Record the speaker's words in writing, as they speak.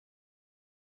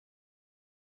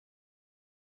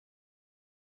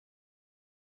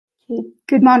Okay.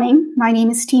 Good morning. My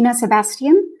name is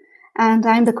Sebastian, and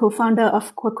I'm the co-founder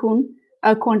of Cocoon,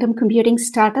 a quantum computing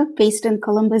startup based in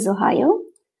Columbus, Ohio.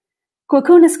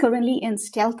 Cocoon is currently in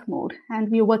stealth mode,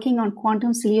 and we're working on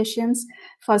quantum solutions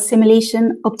for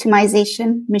simulation,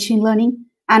 optimization, machine learning,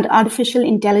 and artificial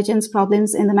intelligence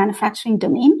problems in the manufacturing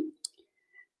domain.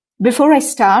 Before I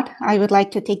start, I would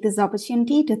like to take this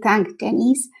opportunity to thank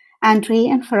Denise, Andre,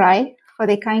 and Farai for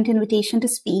their kind invitation to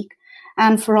speak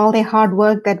and for all their hard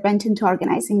work that went into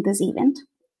organizing this event.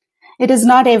 It is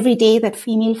not every day that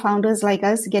female founders like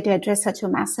us get to address such a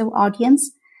massive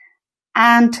audience,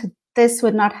 and this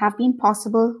would not have been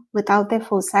possible without their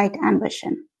foresight and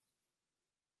vision.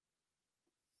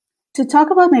 To talk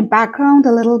about my background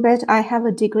a little bit, I have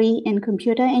a degree in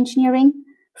computer engineering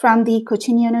from the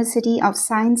Cochin University of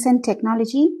Science and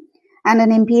Technology and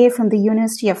an MBA from the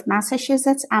University of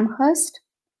Massachusetts Amherst.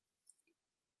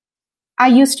 I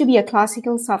used to be a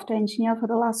classical software engineer for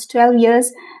the last 12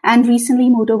 years and recently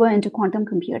moved over into quantum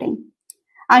computing.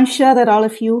 I'm sure that all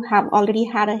of you have already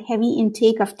had a heavy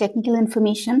intake of technical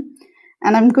information,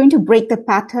 and I'm going to break the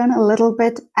pattern a little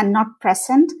bit and not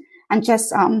present. And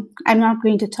I'm not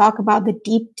going to talk about the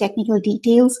deep technical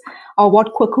details or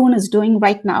what Cocoon is doing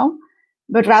right now,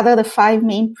 but rather the 5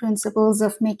 main principles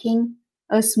of making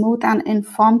a smooth and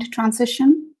informed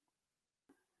transition.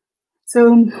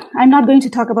 So I'm not going to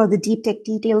talk about the deep tech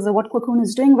details of what Cocoon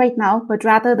is doing right now, but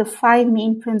rather the 5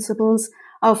 main principles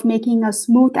of making a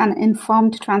smooth and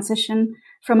informed transition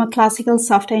from a classical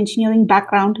software engineering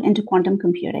background into quantum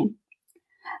computing.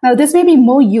 Now, this may be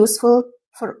more useful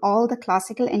for all the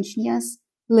classical engineers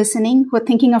listening who are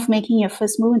thinking of making your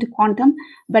first move into quantum,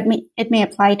 but it may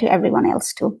apply to everyone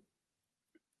else too.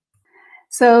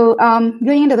 So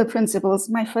going into the principles,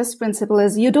 my first principle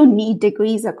is you don't need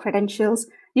degrees or credentials.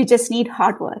 You just need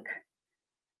hard work.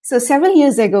 So several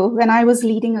years ago, when I was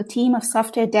leading a team of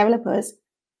software developers,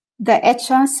 the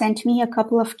HR sent me a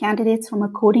couple of candidates from a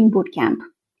coding bootcamp.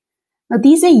 Now,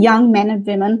 these are young men and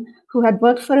women who had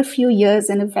worked for a few years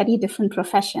in a very different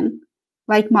profession,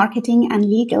 like marketing and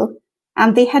legal,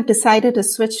 and they had decided to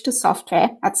switch to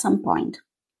software at some point.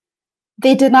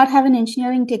 They did not have an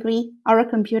engineering degree or a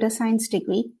computer science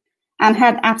degree and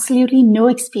had absolutely no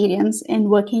experience in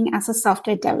working as a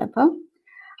software developer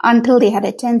until they had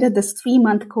attended this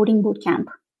 3-month coding bootcamp.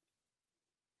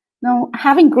 Now,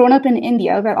 having grown up in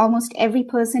India, where almost every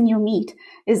person you meet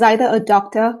is either a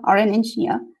doctor or an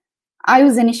engineer, I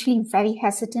was initially very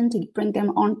hesitant to bring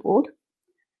them on board.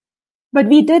 But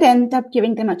we did end up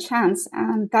giving them a chance,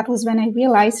 and that was when I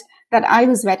realized that I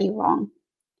was very wrong.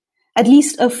 At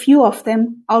least a few of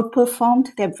them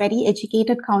outperformed their very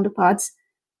educated counterparts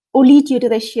only due to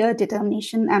their sheer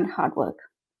determination and hard work.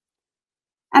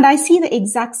 And I see the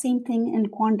exact same thing in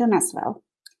quantum as well.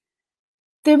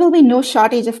 There will be no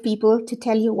shortage of people to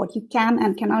tell you what you can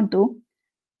and cannot do.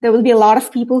 There will be a lot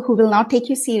of people who will not take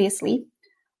you seriously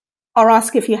or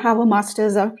ask if you have a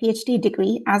master's or PhD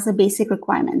degree as a basic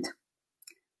requirement.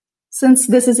 Since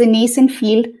this is a nascent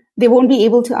field, they won't be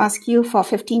able to ask you for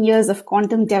 15 years of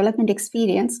quantum development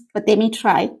experience, but they may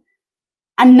try.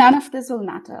 And none of this will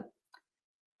matter.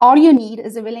 All you need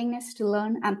is a willingness to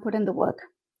learn and put in the work.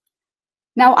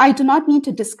 Now, I do not mean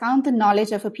to discount the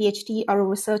knowledge of a PhD or a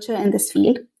researcher in this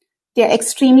field. They are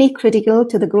extremely critical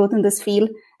to the growth in this field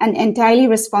and entirely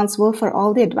responsible for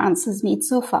all the advances made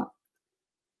so far.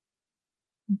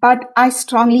 But I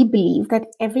strongly believe that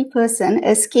every person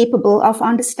is capable of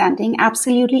understanding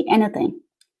absolutely anything.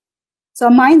 So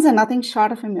our minds are nothing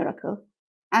short of a miracle,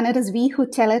 and it is we who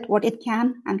tell it what it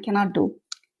can and cannot do.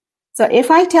 So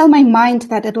if I tell my mind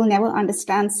that it will never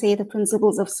understand, say, the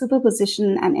principles of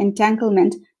superposition and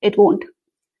entanglement, it won't.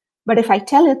 But if I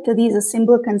tell it that these are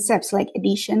simple concepts like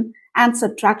addition and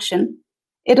subtraction,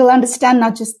 it will understand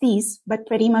not just these, but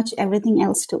pretty much everything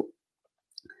else too.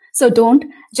 So don't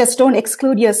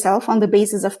exclude yourself on the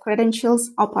basis of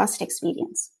credentials or past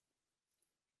experience.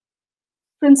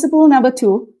 Principle number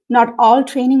 2, not all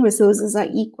training resources are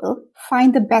equal.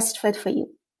 Find the best fit for you.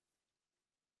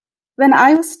 When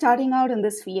I was starting out in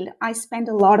this field, I spent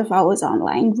a lot of hours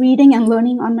online reading and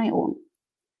learning on my own.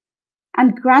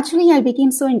 And gradually I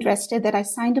became so interested that I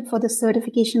signed up for the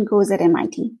certification course at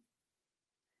MIT.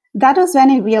 That was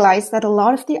when I realized that a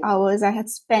lot of the hours I had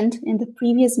spent in the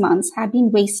previous months had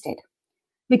been wasted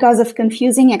because of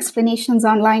confusing explanations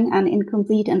online and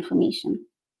incomplete information.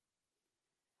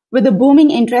 With the booming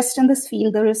interest in this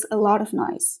field, there is a lot of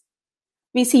noise.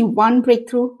 We see one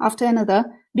breakthrough after another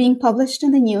being published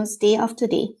in the news day after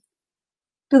day,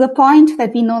 to the point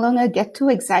that we no longer get too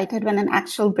excited when an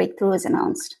actual breakthrough is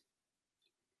announced.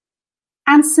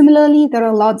 And similarly, there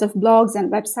are lots of blogs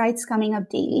and websites coming up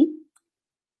daily.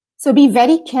 So be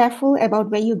very careful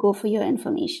about where you go for your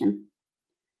information.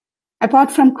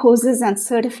 Apart from courses and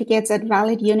certificates at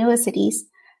valid universities,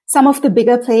 some of the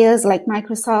bigger players like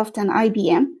Microsoft and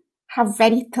IBM have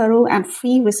very thorough and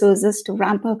free resources to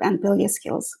ramp up and build your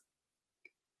skills.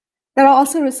 There are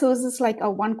also resources like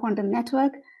our One Quantum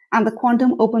Network and the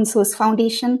Quantum Open Source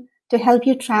Foundation to help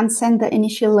you transcend the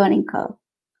initial learning curve.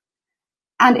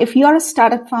 And if you are a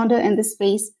startup founder in this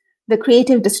space, the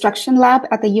Creative Destruction Lab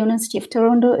at the University of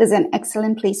Toronto is an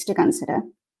excellent place to consider.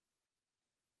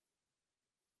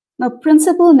 Now,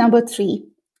 principle number 3,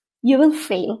 you will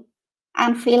fail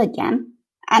and fail again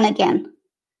and again.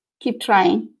 Keep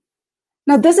trying.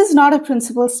 Now, this is not a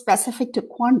principle specific to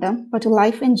quantum, but to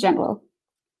life in general.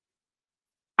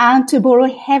 And to borrow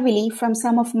heavily from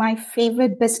some of my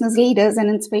favorite business leaders and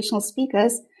inspirational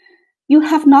speakers, you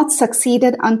have not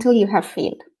succeeded until you have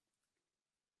failed.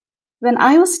 When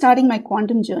I was starting my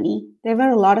quantum journey, there were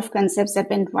a lot of concepts that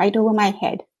went right over my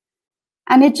head.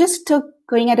 And it just took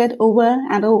going at it over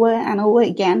and over and over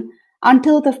again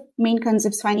until the main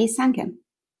concepts finally sank in.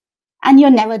 And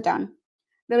you're never done.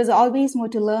 There is always more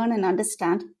to learn and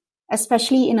understand,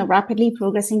 especially in a rapidly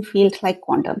progressing field like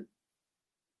quantum.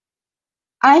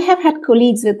 I have had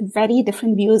colleagues with very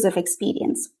different views of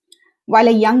experience. While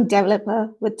a young developer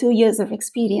with 2 years of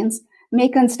experience may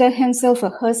consider himself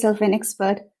or herself an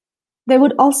expert, there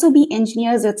would also be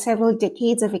engineers with several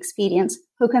decades of experience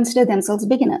who consider themselves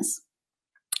beginners.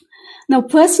 Now,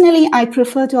 personally, I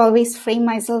prefer to always frame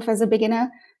myself as a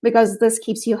beginner because this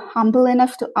keeps you humble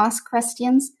enough to ask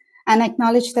questions and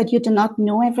acknowledge that you do not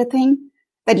know everything,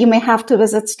 that you may have to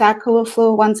visit Stack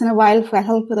Overflow once in a while for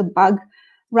help with a bug,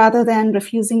 rather than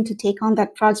refusing to take on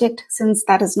that project since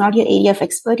that is not your area of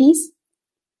expertise.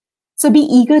 So be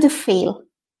eager to fail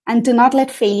and do not let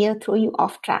failure throw you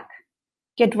off track.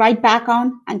 Get right back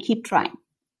on and keep trying.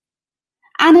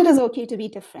 And it is okay to be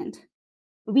different.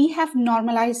 We have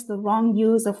normalized the wrong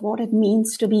use of what it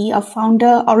means to be a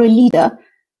founder or a leader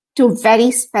to a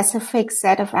very specific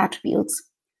set of attributes.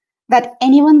 That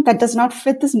anyone that does not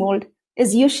fit this mold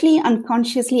is usually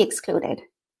unconsciously excluded.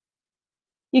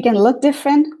 You can look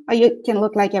different or you can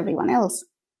look like everyone else.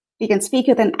 You can speak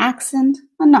with an accent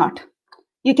or not.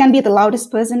 You can be the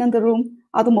loudest person in the room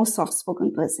or the most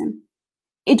soft-spoken person.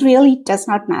 It really does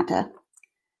not matter.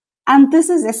 And this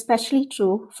is especially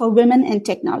true for women in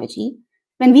technology,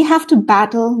 when we have to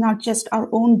battle not just our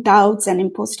own doubts and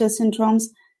imposter syndromes,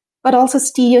 but also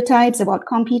stereotypes about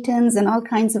competence and all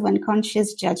kinds of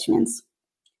unconscious judgments.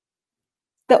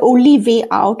 The only way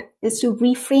out is to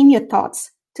reframe your thoughts,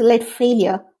 to let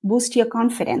failure boost your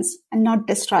confidence and not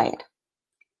destroy it.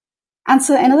 And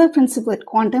so another principle at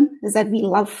quantum is that we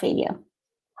love failure.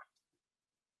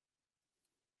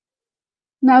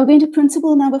 Now going to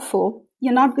principle number 4,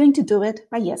 you're not going to do it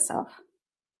by yourself.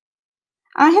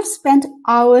 I have spent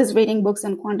hours reading books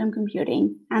on quantum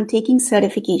computing and taking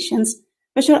certifications,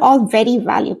 which are all very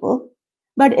valuable,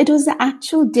 but it was the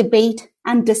actual debate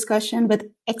and discussion with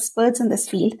experts in this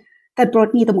field that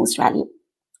brought me the most value.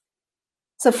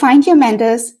 So find your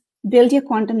mentors, build your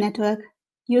quantum network,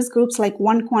 use groups like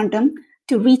One Quantum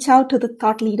to reach out to the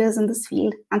thought leaders in this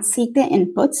field and seek their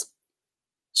inputs.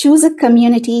 Choose a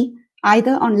community,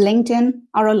 either on LinkedIn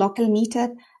or a local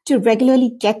meetup, to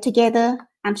regularly get together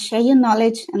and share your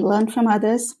knowledge and learn from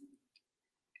others.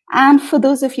 And for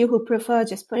those of you who prefer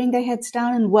just putting their heads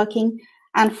down and working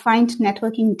and find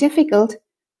networking difficult,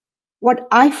 what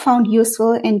I found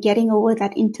useful in getting over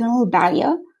that internal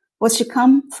barrier was to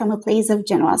come from a place of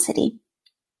generosity.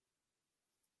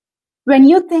 When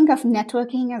you think of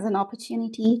networking as an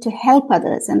opportunity to help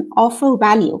others and offer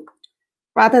value,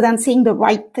 rather than saying the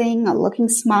right thing or looking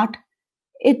smart,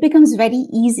 it becomes very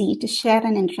easy to share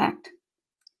and interact.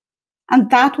 And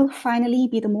that will finally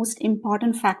be the most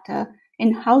important factor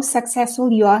in how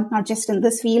successful you are, not just in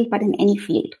this field, but in any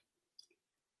field.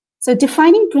 So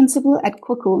defining principle at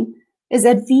Cocoon is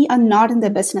that we are not in the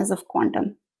business of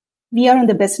quantum. We are in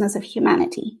the business of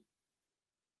humanity.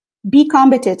 Be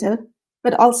competitive,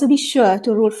 but also be sure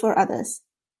to root for others,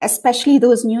 especially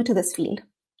those new to this field.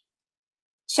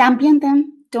 Champion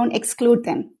them, don't exclude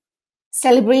them.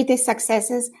 Celebrate their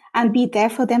successes and be there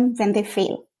for them when they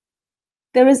fail.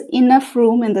 There is enough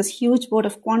room in this huge boat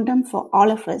of quantum for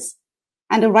all of us,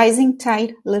 and a rising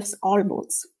tide lifts all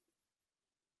boats.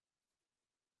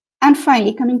 And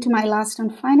finally, coming to my last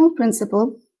and final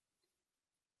principle,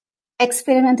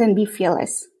 experiment and be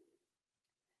fearless.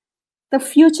 The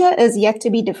future is yet to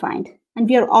be defined, and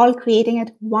we are all creating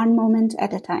it one moment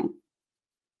at a time.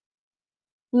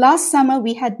 Last summer,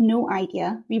 we had no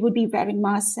idea we would be wearing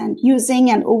masks and using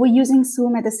and overusing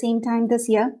Zoom at the same time this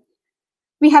year.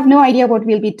 We have no idea what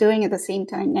we'll be doing at the same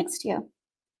time next year.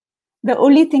 The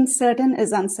only thing certain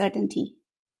is uncertainty.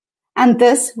 And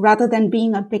this, rather than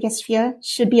being our biggest fear,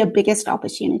 should be our biggest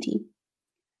opportunity.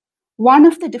 One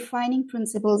of the defining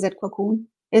principles at Cocoon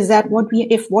is that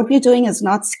if what we're doing is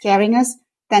not scaring us,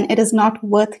 then it is not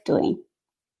worth doing.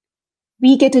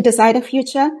 We get to decide a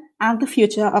future and the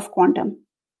future of quantum.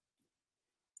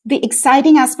 The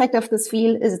exciting aspect of this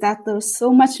field is that there's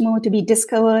so much more to be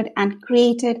discovered and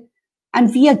created,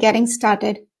 and we are getting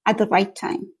started at the right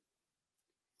time.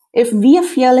 If we are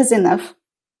fearless enough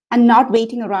and not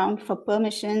waiting around for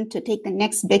permission to take the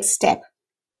next big step,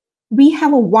 we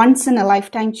have a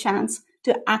once-in-a-lifetime chance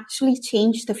to actually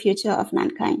change the future of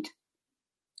mankind.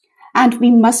 And we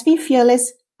must be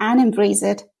fearless and embrace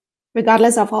it,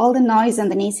 regardless of all the noise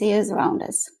and the naysayers around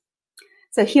us.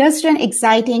 So here's to an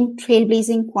exciting,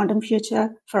 trailblazing quantum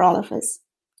future for all of us.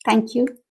 Thank you.